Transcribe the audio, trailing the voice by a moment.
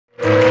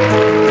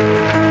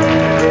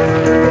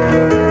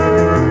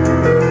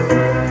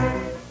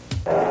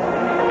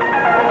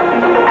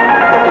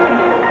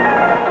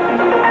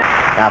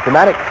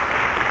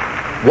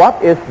Mathematics.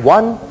 What is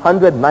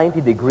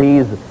 190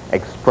 degrees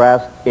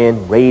expressed in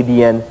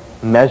radian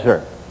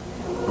measure?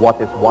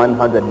 What is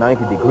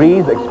 190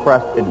 degrees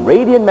expressed in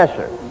radian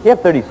measure? You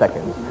have 30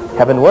 seconds.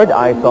 Heavenward,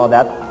 I saw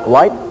that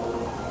light.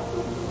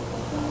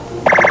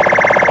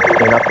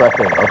 You're not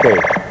pressing. Okay,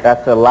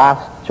 that's the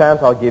last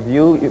chance I'll give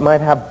you. You might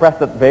have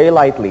pressed it very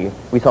lightly.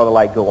 We saw the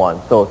light go on.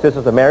 So,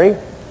 Sisters of Mary?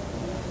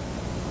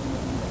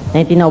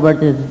 19 over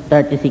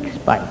 36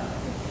 pi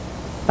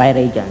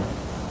radians.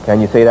 Can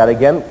you say that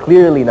again?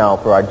 Clearly now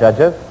for our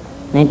judges.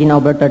 19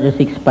 over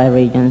 36 pi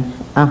radians.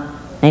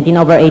 19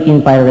 over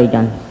 18 pi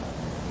radians.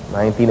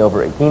 19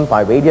 over 18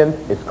 pi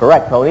radians is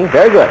correct, Tony.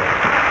 Very good.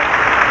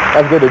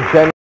 Let's go to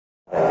Jen.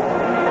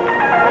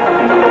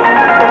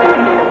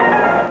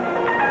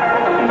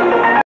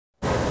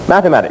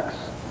 Mathematics.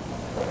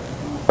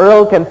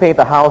 Earl can paint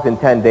the house in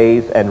 10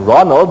 days and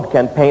Ronald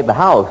can paint the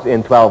house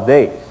in 12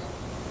 days.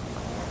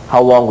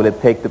 How long will it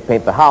take to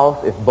paint the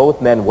house if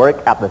both men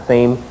work at the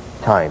same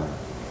time?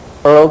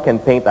 Earl can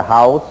paint the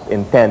house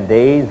in 10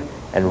 days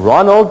and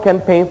Ronald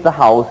can paint the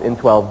house in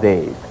 12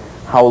 days.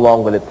 How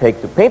long will it take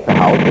to paint the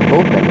house if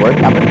both men work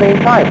at the same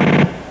time?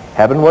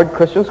 Heavenward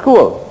Christian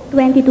School.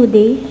 22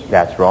 days.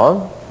 That's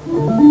wrong.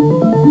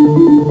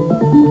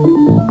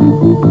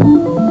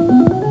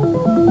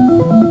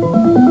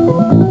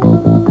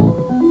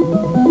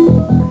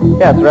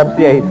 Yes,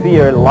 Repsi, I see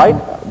your light,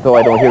 though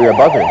I don't hear your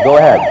buzzer. Go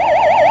ahead.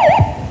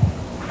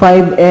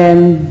 5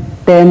 and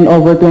 10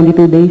 over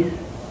 22 days.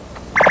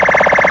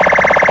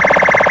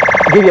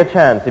 Give you a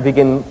chance. If you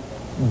can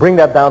bring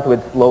that down to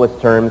its lowest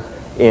terms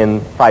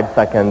in 5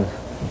 seconds,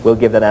 we'll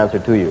give that answer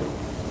to you.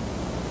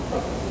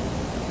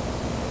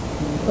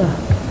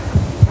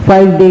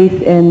 5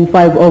 days and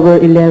 5 over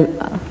 11.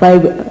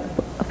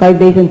 5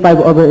 days and 5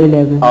 over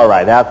 11. All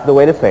right, that's the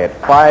way to say it.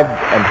 5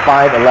 and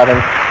 5,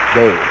 11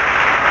 days.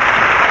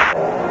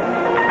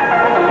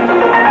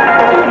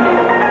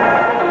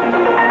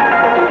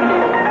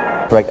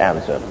 Correct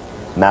answer.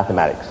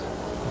 Mathematics.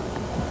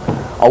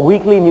 A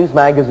weekly news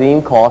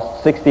magazine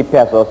costs 60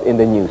 pesos in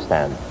the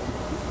newsstand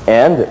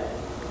and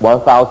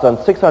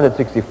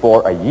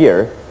 1,664 a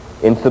year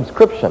in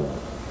subscription.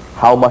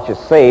 How much is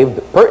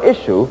saved per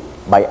issue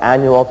by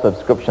annual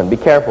subscription? Be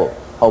careful.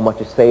 How much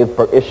is saved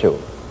per issue?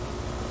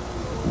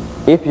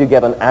 If you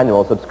get an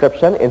annual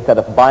subscription instead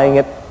of buying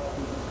it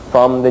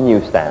from the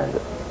newsstand.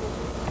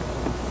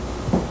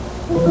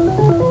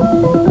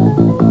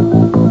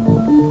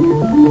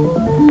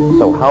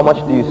 So how much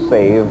do you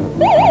save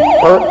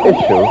per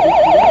issue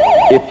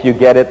if you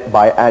get it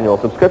by annual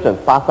subscription?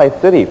 Pasay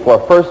City for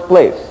first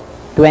place.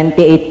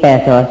 28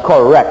 pesos.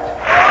 Correct.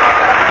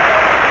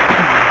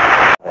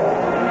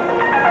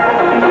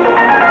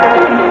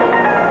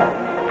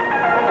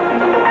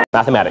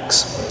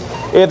 Mathematics.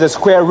 If the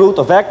square root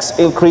of x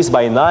increased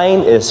by 9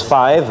 is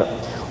 5,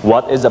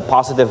 what is the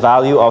positive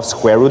value of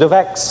square root of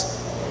x?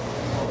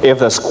 If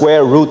the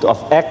square root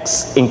of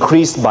x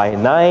increased by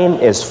 9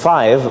 is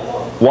 5,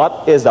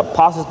 what is the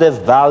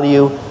positive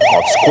value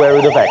of square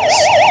root of x?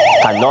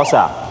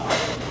 Canosa.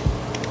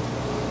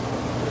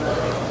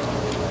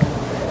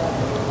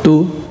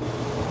 2.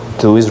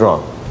 2 is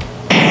wrong.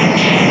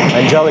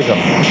 Angelica.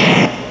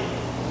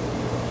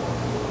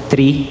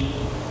 3.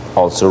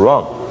 Also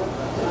wrong.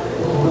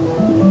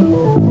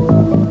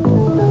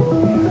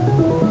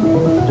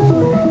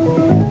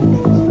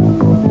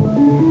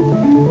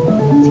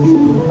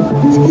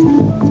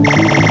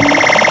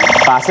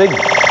 Pasig.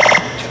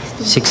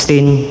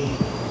 16.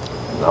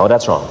 No,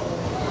 that's wrong.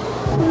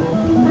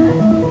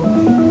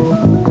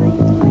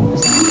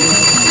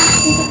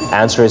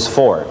 Answer is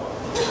 4.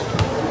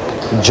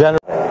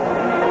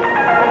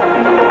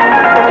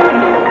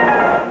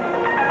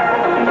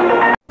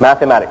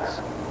 Mathematics.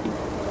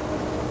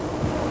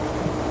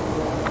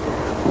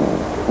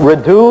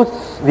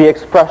 Reduce the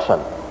expression,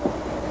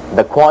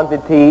 the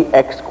quantity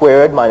x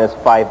squared minus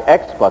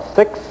 5x plus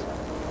 6,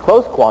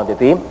 close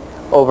quantity,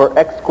 over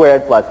x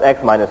squared plus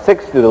x minus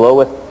 6 to the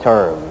lowest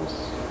terms.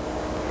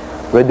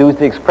 Reduce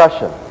the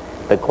expression,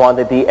 the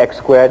quantity x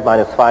squared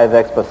minus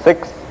 5x plus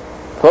 6,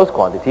 close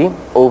quantity,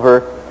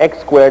 over x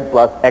squared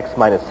plus x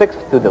minus 6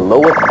 to the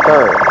lowest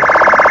terms.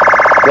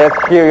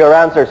 Let's hear your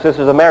answer,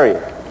 Sisters of Mary.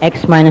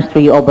 X minus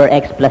 3 over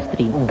x plus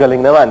 3.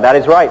 Galing naman. That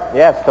is right.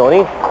 Yes,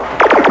 Tony.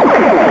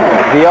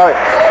 The arts.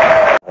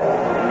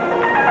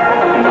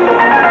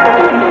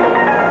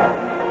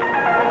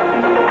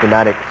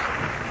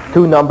 Mathematics.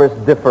 Two numbers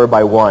differ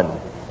by 1,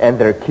 and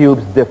their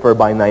cubes differ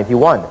by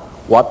 91.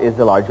 What is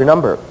the larger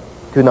number?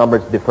 Two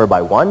numbers differ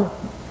by 1,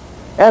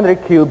 and their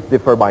cubes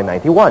differ by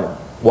 91.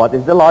 What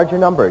is the larger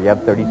number? You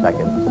have 30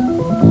 seconds.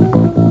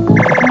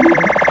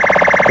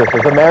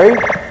 Sisters of Mary?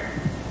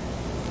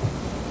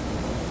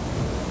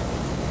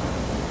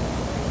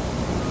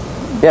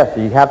 Yes,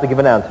 you have to give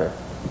an answer.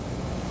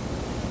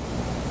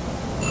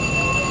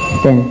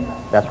 10.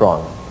 That's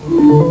wrong.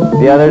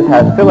 The others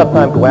still have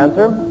time to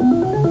answer.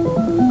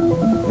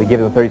 We give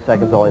them 30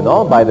 seconds all in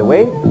all. By the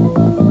way,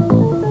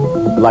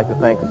 I'd like to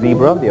thank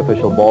Zebra, the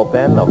official ball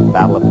pen of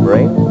Battle of the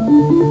Brain.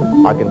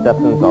 Our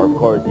contestants are, of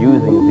course,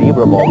 using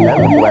Zebra ball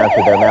pens to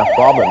answer their math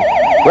problems.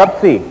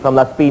 Repsi from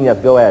Las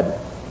Piñas, go ahead.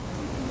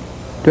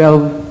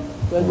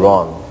 12.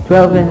 Wrong.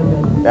 12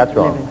 and... That's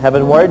wrong.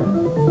 Heavenward?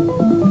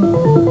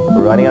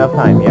 We're running out of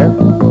time here.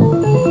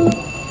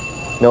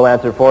 No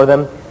answer for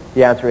them.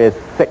 The answer is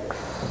 6.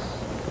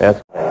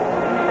 Yes.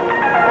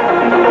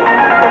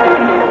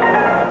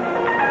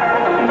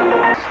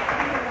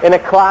 In a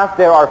class,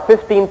 there are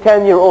 15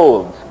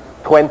 10-year-olds,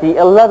 20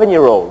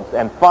 11-year-olds,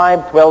 and 5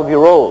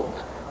 12-year-olds.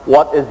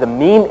 What is the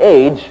mean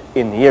age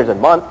in years and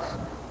months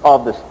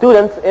of the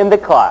students in the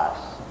class?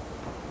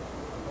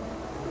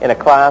 In a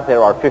class,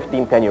 there are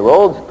 15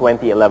 10-year-olds,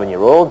 20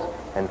 11-year-olds,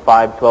 and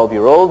 5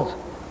 12-year-olds.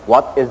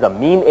 What is the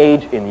mean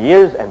age in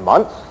years and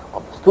months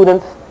of the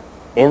students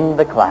in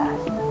the class?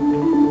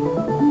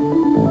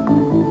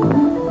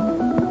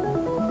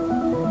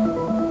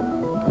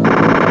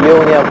 You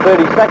only have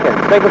 30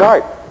 seconds. Sacred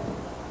Heart.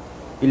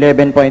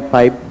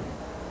 11.5.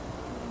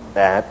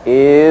 That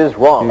is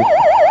wrong.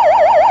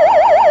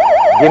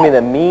 Give me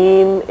the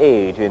mean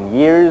age in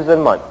years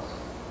and months.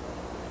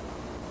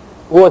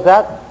 Who was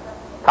that?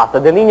 Casa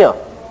Dealino.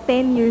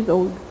 10 years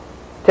old.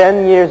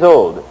 10 years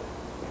old.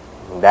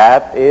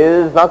 That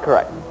is not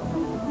correct.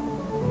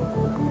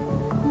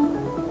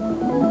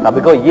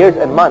 Sabi ko, years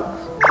and months.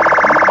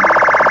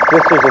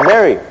 Sisters and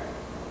Mary.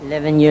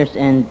 11 years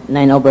and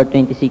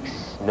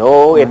 9/26.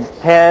 No, it's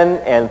 10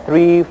 and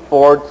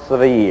 3/4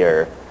 of a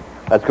year.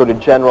 Let's go to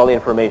general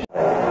information.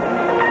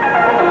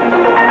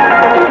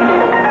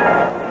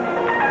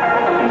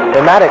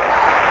 Mathematics.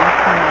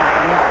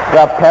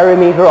 The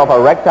perimeter of a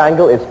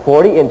rectangle is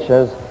 40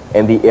 inches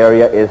and the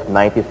area is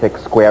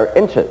 96 square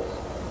inches.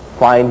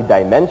 Find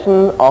the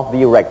dimension of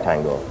the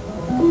rectangle.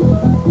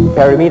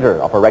 Perimeter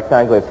of a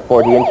rectangle is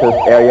 40 inches,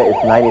 area is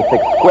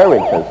 96 square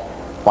inches.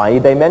 Find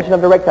the dimension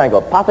of the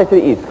rectangle. Pass it to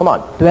the east, come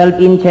on.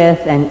 12 inches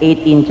and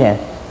 8 inches.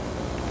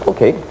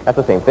 Okay, that's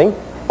the same thing.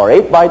 Or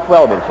 8 by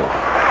 12 inches.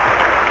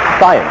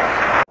 Science.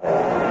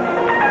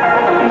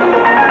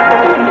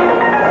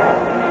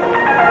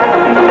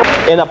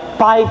 In a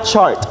pie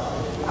chart,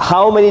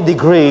 how many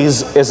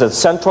degrees is the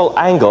central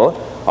angle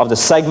of the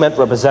segment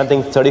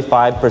representing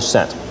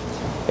 35%?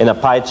 In a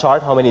pie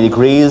chart, how many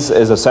degrees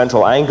is the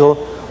central angle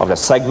of the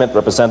segment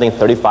representing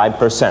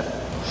 35%?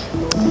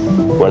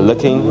 We're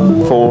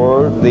looking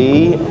for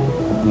the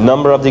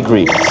number of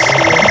degrees.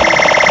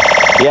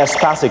 Yes,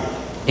 Pasig.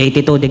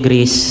 82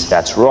 degrees.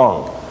 That's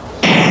wrong.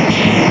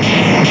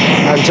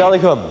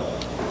 Angelicum.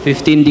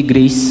 15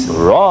 degrees.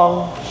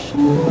 Wrong.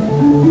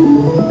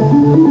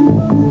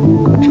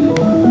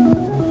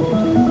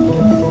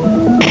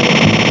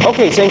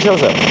 Okay, St.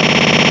 Joseph.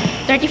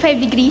 35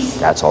 degrees.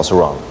 That's also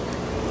wrong.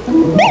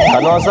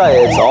 Canosa,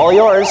 it's all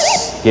yours.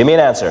 Give me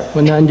an answer.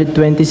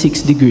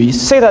 126 degrees.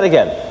 Say that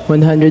again.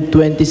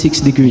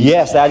 126 degrees.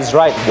 Yes, that is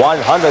right.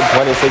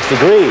 126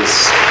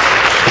 degrees.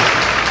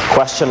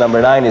 Question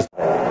number 9 is...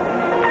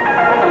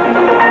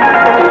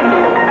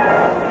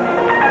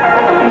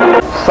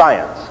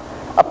 Science.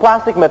 A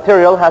plastic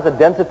material has a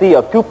density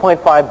of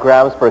 2.5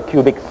 grams per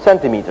cubic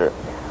centimeter.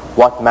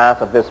 What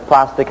mass of this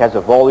plastic has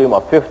a volume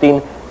of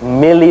 15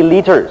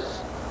 milliliters?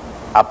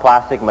 A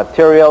plastic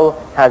material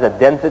has a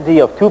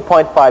density of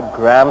 2.5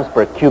 grams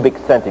per cubic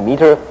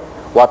centimeter.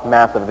 What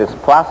mass of this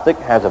plastic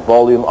has a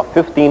volume of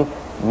 15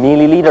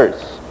 milliliters?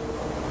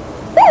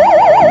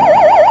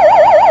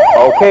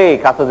 Okay,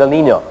 Casa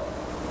Dealino.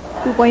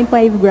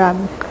 2.5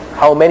 grams.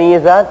 How many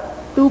is that?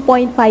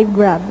 2.5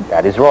 grams.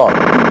 That is wrong.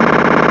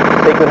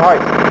 Sacred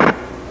Heart.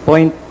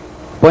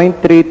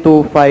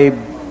 0.325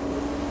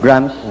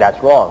 grams. That's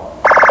wrong.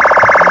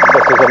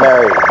 Sisters of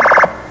Mary.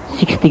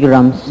 60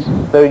 grams.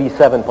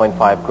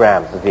 37.5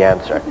 grams is the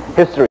answer.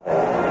 History.